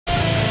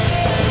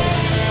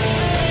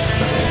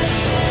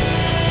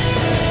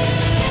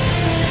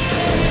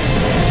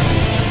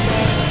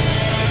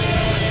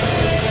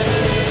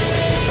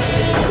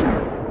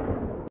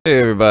Hey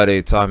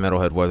everybody, Tom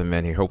Metalhead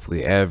Weatherman here.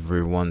 Hopefully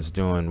everyone's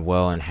doing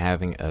well and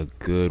having a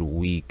good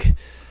week.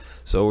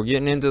 So we're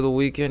getting into the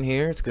weekend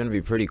here. It's going to be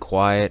pretty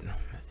quiet,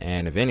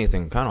 and if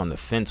anything, kind of on the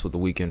fence with the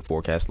weekend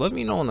forecast. Let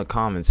me know in the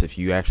comments if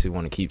you actually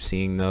want to keep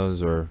seeing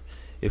those or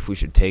if we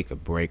should take a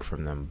break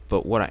from them.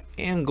 But what I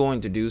am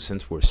going to do,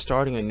 since we're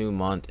starting a new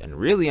month, and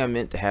really I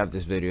meant to have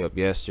this video up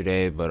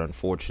yesterday, but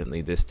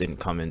unfortunately this didn't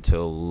come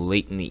until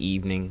late in the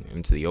evening,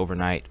 into the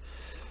overnight.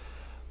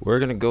 We're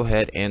going to go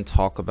ahead and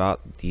talk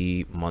about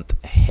the month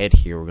ahead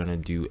here. We're going to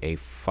do a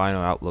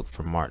final outlook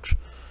for March.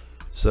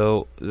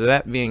 So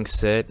that being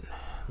said,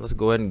 let's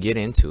go ahead and get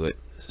into it.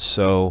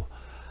 So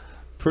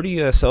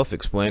pretty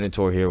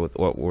self-explanatory here with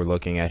what we're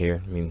looking at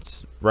here. I mean,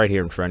 it's right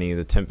here in front of you,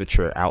 the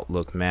temperature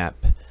outlook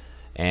map.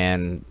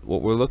 And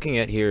what we're looking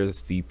at here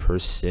is the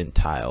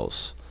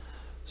percentiles.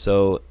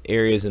 So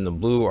areas in the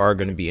blue are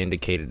going to be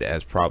indicated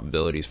as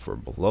probabilities for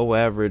below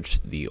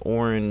average. The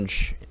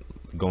orange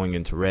going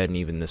into red and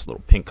even this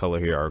little pink color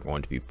here are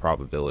going to be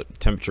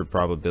temperature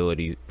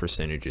probability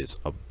percentages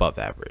above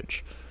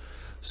average.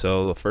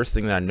 So the first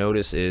thing that I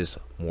notice is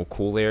more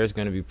cool air is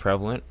going to be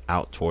prevalent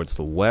out towards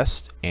the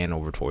west and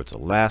over towards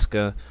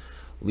Alaska.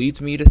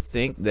 Leads me to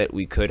think that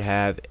we could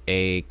have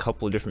a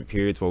couple of different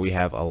periods where we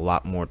have a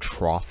lot more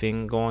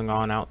troughing going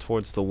on out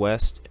towards the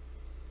west,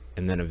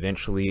 and then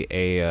eventually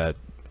a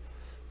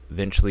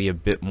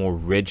bit more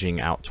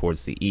ridging out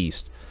towards the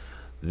east.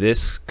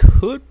 This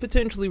could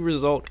potentially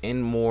result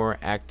in more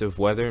active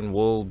weather, and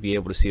we'll be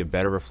able to see a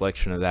better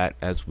reflection of that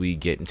as we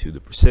get into the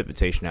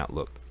precipitation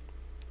outlook.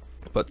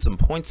 But some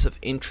points of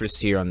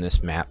interest here on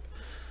this map,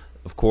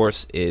 of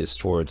course, is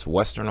towards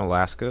western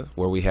Alaska,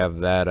 where we have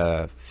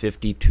that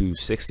 50 to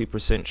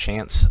 60%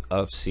 chance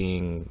of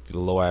seeing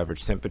below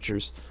average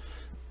temperatures,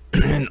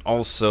 and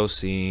also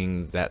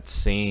seeing that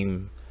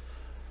same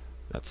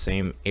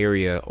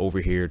area over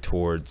here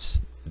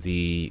towards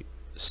the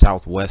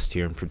southwest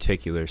here in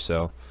particular.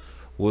 So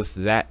with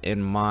that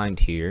in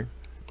mind here,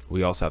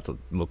 we also have to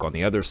look on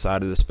the other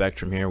side of the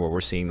spectrum here, where we're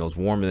seeing those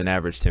warmer than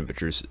average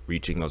temperatures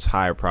reaching those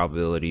higher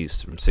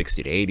probabilities from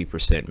 60 to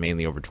 80%,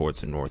 mainly over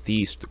towards the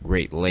northeast, the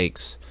Great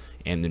Lakes,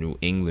 and the New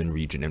England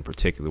region in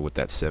particular, with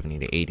that 70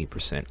 to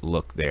 80%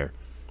 look there.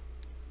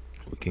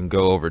 We can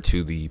go over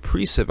to the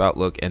precip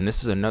outlook, and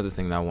this is another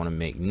thing that I want to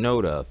make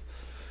note of.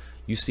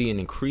 You see an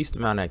increased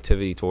amount of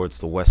activity towards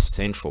the west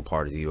central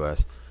part of the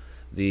US.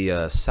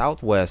 The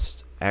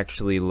southwest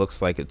actually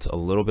looks like it's a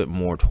little bit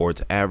more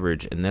towards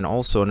average. And then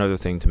also another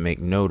thing to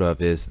make note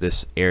of is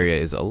this area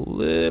is a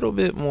little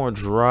bit more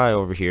dry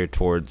over here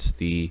towards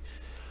the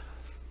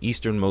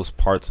easternmost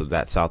parts of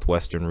that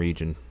southwestern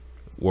region,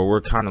 where we're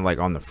kind of like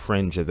on the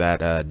fringe of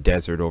that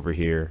desert over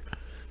here,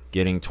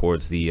 getting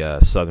towards the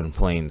southern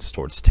plains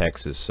towards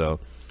Texas. So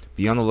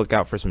be on the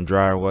lookout for some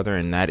drier weather,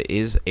 and that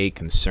is a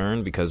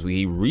concern because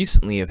we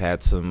recently have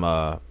had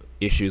some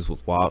issues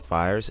with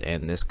wildfires,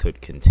 and this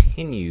could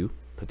continue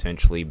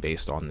potentially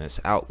based on this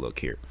outlook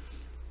here.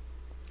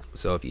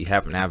 So if you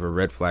happen to have a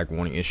red flag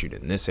warning issued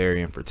in this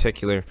area in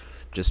particular,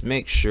 just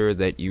make sure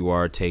that you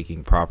are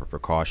taking proper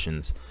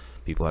precautions.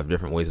 People have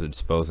different ways of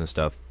disposing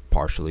stuff.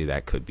 Partially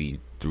that could be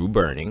through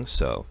burning,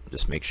 so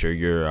just make sure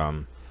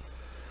you're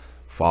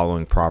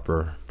following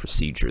proper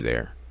procedure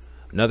there.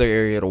 Another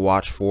area to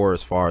watch for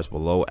as far as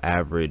below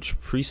average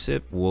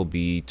precip will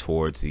be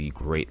towards the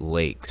Great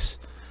Lakes.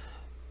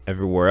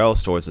 Everywhere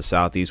else towards the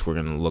southeast,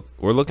 we're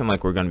looking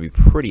like we're going to be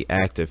pretty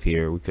active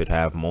here. We could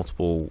have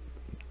multiple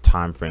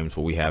time frames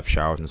where we have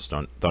showers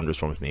and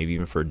thunderstorms, maybe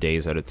even for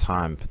days at a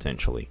time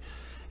potentially.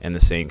 And the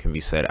same can be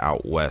said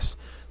out west.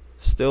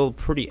 Still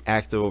pretty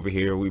active over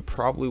here. We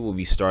probably will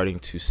be starting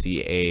to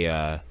see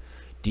a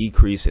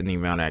decrease in the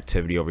amount of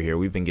activity over here.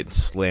 We've been getting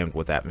slammed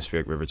with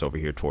atmospheric rivers over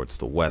here towards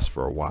the west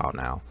for a while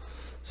now.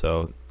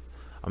 So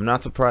I'm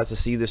not surprised to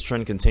see this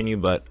trend continue,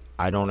 but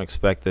I don't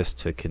expect this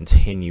to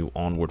continue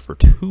onward for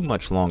too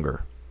much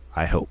longer,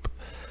 I hope,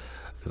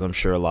 because I'm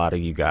sure a lot of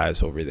you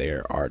guys over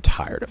there are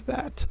tired of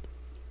that.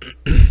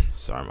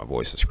 Sorry, my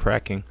voice is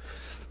cracking.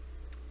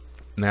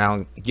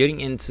 Now, getting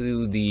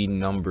into the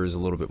numbers a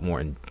little bit more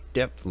in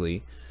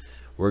depthly,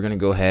 we're going to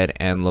go ahead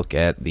and look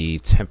at the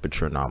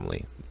temperature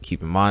anomaly.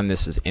 Keep in mind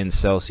this is in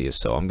Celsius,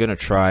 so I'm going to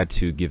try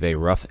to give a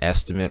rough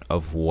estimate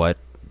of what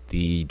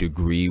the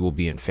degree will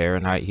be in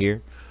Fahrenheit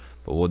here,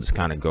 but we'll just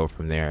kind of go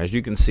from there. As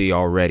you can see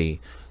already,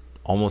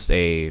 almost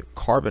a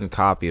carbon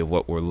copy of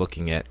what we're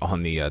looking at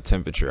on the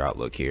temperature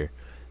outlook here,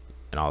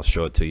 and I'll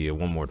show it to you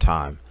one more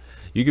time.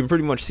 You can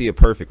pretty much see a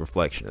perfect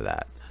reflection of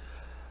that.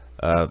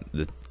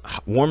 The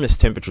warmest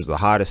temperatures, the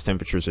hottest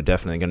temperatures, are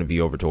definitely going to be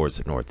over towards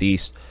the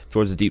northeast.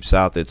 Towards the deep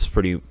south, it's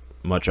pretty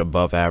much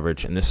above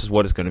average, and this is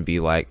what it's going to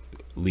be like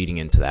leading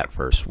into that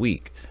first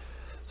week.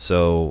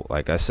 So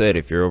like I said,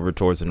 if you're over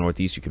towards the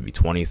northeast, you could be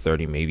 20,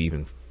 30, maybe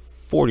even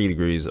 40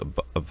 degrees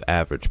of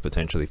average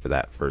potentially for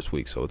that first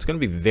week. So it's going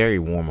to be very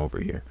warm over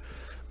here.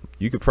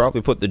 You could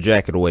probably put the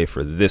jacket away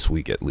for this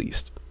week at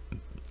least.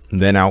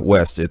 Then out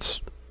west,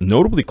 it's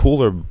notably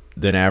cooler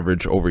than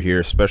average over here,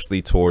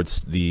 especially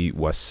towards the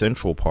west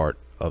central part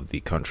of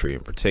the country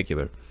in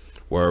particular,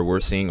 where we're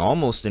seeing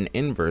almost an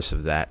inverse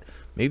of that,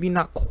 maybe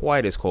not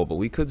quite as cold, but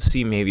we could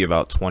see maybe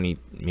about 20,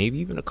 maybe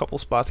even a couple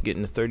spots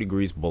getting to 30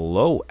 degrees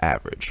below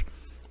average.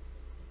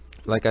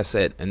 Like I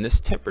said, and this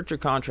temperature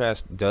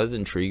contrast does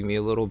intrigue me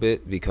a little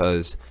bit,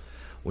 because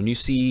when you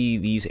see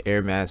these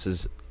air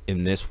masses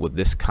in this with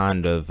this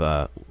kind of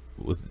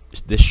with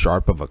this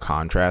sharp of a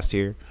contrast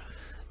here,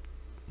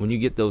 when you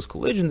get those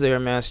collisions air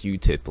mass, you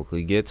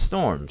typically get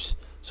storms.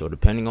 So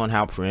depending on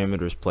how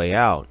parameters play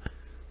out,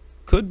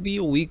 could be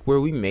a week where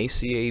we may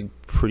see a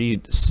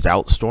pretty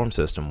stout storm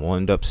system. We'll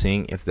end up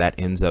seeing if that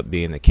ends up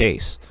being the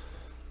case.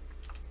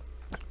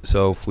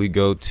 So if we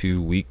go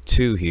to week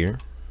 2 here,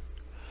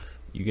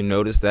 you can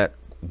notice that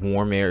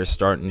warm air is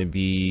starting to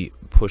be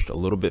pushed a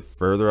little bit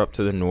further up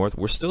to the north.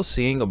 We're still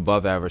seeing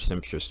above average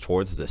temperatures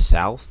towards the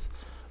south,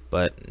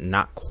 but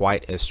not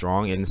quite as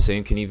strong, and the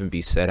same can even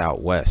be said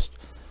out west.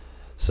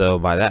 So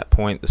by that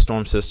point, the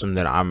storm system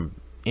that I'm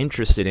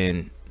interested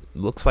in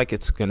looks like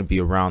it's going to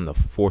be around the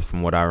 4th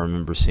from what I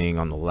remember seeing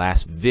on the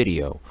last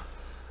video.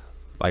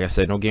 Like I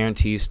said, no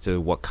guarantees to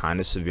what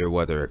kind of severe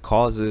weather it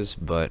causes,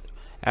 but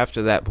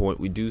after that point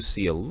we do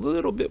see a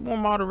little bit more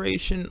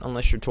moderation,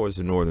 unless you're towards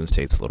the northern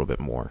states a little bit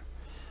more.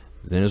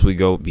 Then as we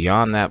go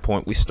beyond that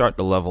point, we start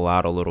to level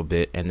out a little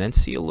bit, and then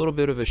see a little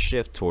bit of a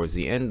shift towards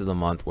the end of the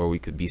month where we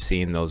could be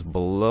seeing those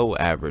below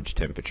average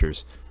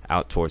temperatures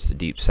out towards the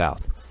deep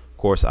south. Of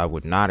course, I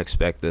would not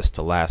expect this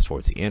to last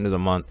towards the end of the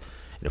month,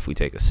 and if we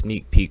take a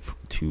sneak peek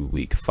to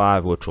week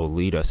 5, which will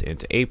lead us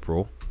into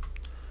April,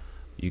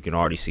 you can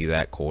already see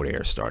that cold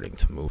air starting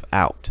to move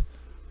out.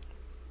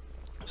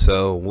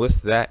 So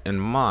with that in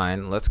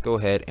mind, let's go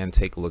ahead and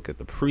take a look at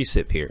the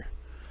precip here.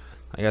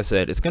 Like I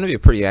said, it's going to be a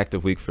pretty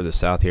active week for the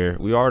south here.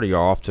 We already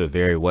are off to a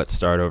very wet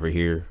start over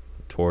here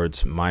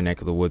towards my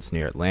neck of the woods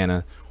near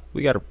Atlanta.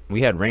 We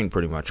had rain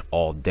pretty much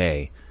all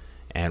day,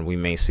 and we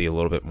may see a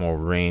little bit more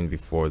rain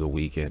before the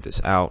weekend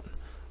is out.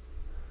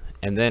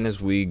 And then as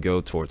we go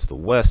towards the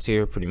west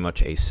here, pretty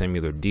much a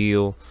similar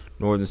deal.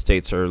 Northern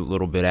states are a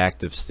little bit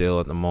active still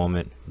at the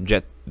moment.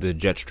 The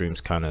jet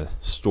stream's kind of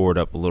stored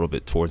up a little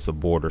bit towards the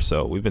border,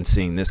 so we've been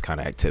seeing this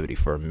kind of activity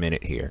for a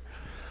minute here.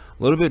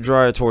 A little bit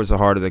drier towards the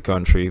heart of the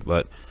country,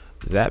 but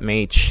that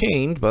may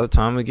change by the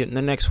time we get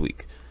into next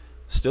week.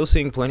 Still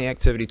seeing plenty of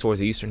activity towards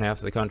the eastern half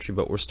of the country,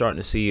 but we're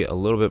starting to see a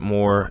little bit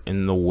more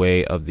in the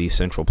way of the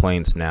central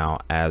plains now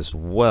as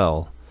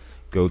well.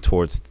 Go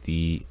towards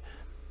the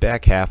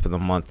back half of the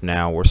month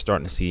now, we're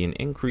starting to see an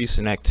increase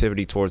in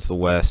activity towards the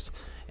west,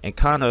 and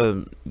kind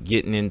of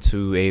getting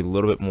into a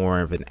little bit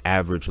more of an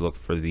average look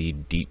for the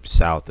deep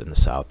south and the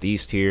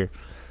southeast here.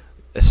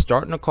 It's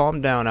starting to calm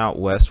down out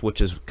west,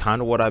 which is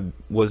kind of what I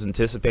was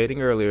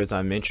anticipating earlier, as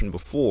I mentioned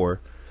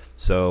before.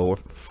 So we're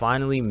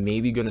finally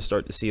maybe going to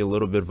start to see a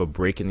little bit of a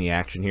break in the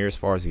action here as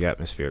far as the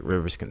atmospheric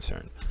river is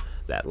concerned.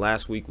 That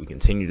last week we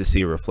continue to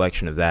see a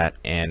reflection of that,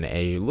 and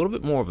a little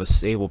bit more of a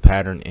stable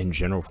pattern in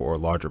general for a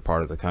larger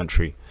part of the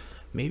country.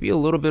 Maybe a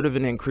little bit of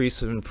an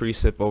increase in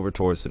precip over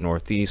towards the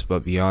northeast,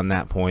 but beyond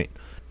that point,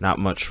 not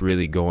much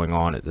really going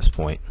on at this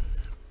point.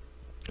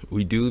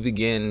 We do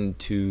begin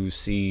to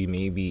see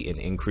maybe an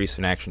increase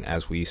in action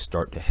as we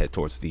start to head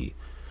towards the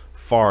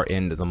far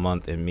end of the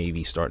month, and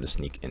maybe starting to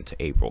sneak into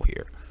April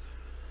here.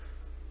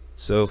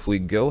 So if we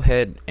go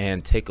ahead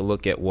and take a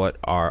look at what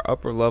our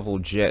upper level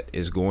jet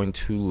is going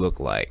to look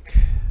like,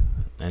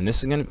 and this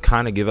is going to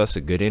kind of give us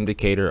a good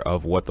indicator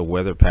of what the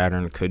weather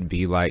pattern could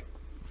be like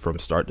from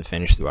start to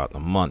finish throughout the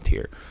month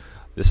here.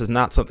 This is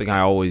not something I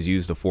always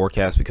use to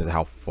forecast because of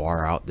how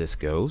far out this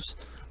goes,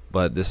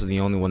 but this is the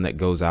only one that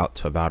goes out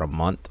to about a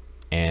month.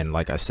 And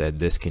like I said,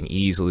 this can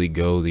easily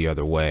go the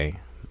other way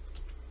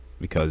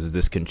because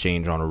this can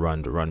change on a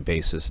run-to-run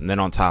basis, and then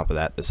on top of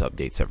that, this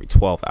updates every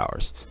 12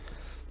 hours.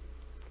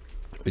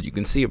 But you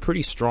can see a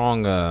pretty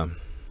strong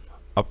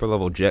upper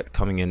level jet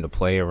coming into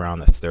play around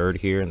the 3rd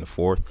here and the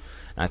 4th.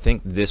 And I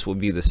think this would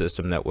be the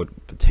system that would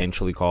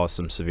potentially cause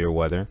some severe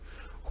weather.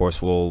 Of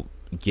course, we'll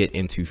get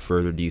into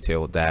further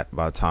detail with that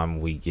by the time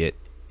we get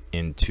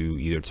into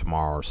either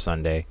tomorrow or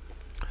Sunday.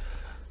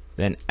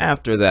 Then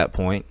after that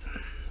point,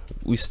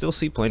 we still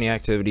see plenty of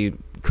activity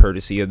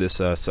courtesy of this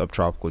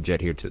subtropical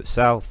jet here to the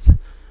south.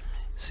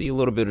 See a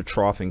little bit of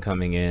troughing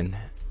coming in,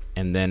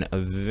 and then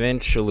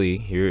eventually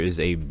here is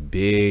a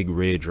big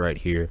ridge right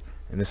here,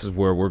 and this is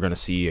where we're going to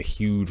see a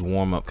huge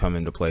warm-up come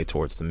into play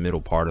towards the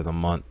middle part of the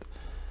month.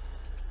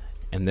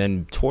 And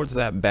then towards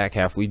that back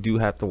half, we do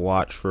have to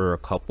watch for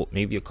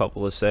maybe a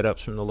couple of setups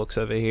from the looks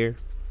of it here.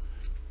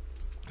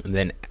 And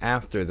then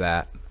after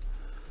that,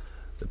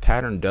 the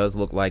pattern does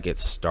look like it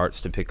starts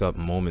to pick up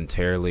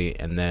momentarily,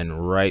 and then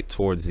right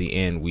towards the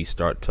end we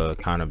start to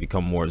kind of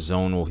become more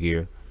zonal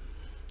here,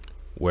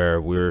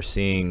 where we're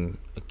seeing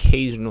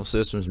occasional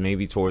systems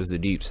maybe towards the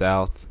deep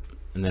south,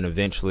 and then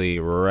eventually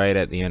right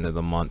at the end of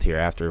the month here,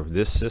 after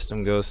this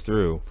system goes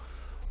through,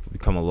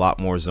 become a lot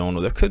more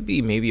zonal. There could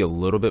be maybe a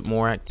little bit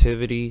more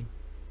activity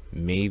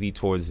maybe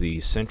towards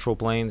the central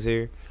plains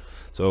here,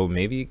 so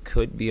maybe it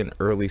could be an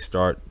early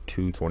start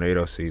to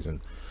tornado season.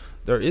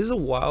 There is a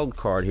wild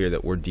card here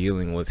that we're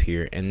dealing with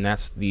here, and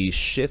that's the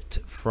shift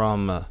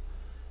from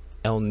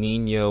El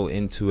Nino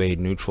into a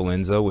neutral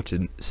Enzo, which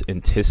is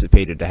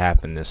anticipated to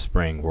happen this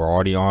spring. We're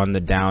already on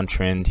the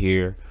downtrend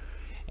here,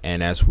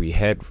 and as we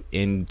head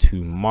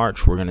into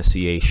March, we're going to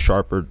see a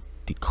sharper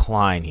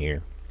decline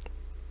here.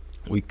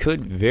 We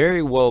could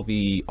very well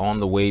be on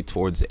the way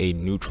towards a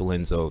neutral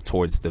Enzo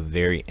towards the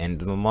very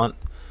end of the month.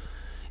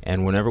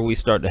 And whenever we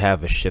start to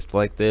have a shift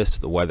like this,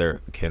 the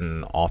weather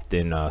can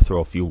often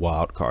throw a few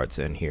wild cards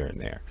in here and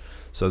there.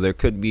 So there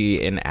could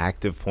be an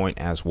active point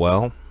as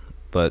well,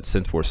 but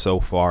since we're so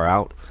far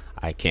out,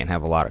 I can't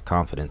have a lot of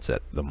confidence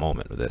at the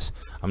moment of this.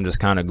 I'm just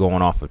kind of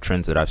going off of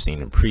trends that I've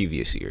seen in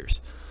previous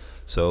years.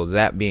 So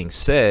that being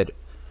said,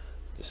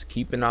 just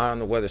keep an eye on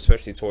the weather,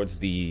 especially towards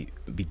the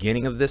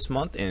beginning of this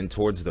month and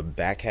towards the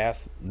back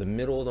half. The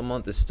middle of the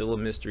month is still a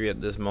mystery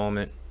at this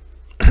moment.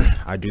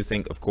 I do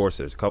think, of course,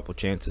 there's a couple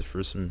chances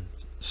for some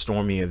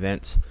stormy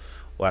events.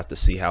 We'll have to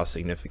see how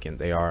significant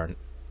they are,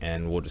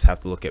 and we'll just have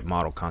to look at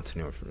model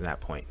continuity from that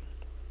point.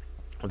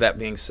 With that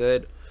being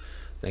said,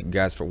 thank you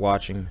guys for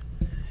watching.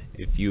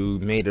 If you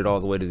made it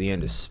all the way to the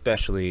end,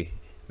 especially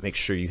make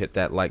sure you hit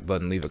that like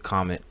button, leave a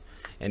comment,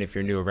 and if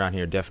you're new around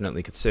here,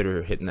 definitely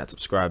consider hitting that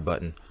subscribe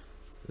button.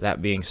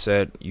 That being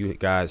said, you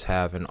guys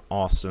have an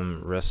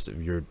awesome rest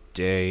of your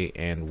day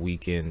and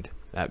weekend.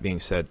 That being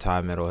said,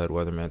 Ty Metalhead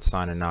Weatherman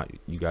signing out.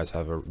 You guys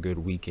have a good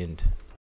weekend.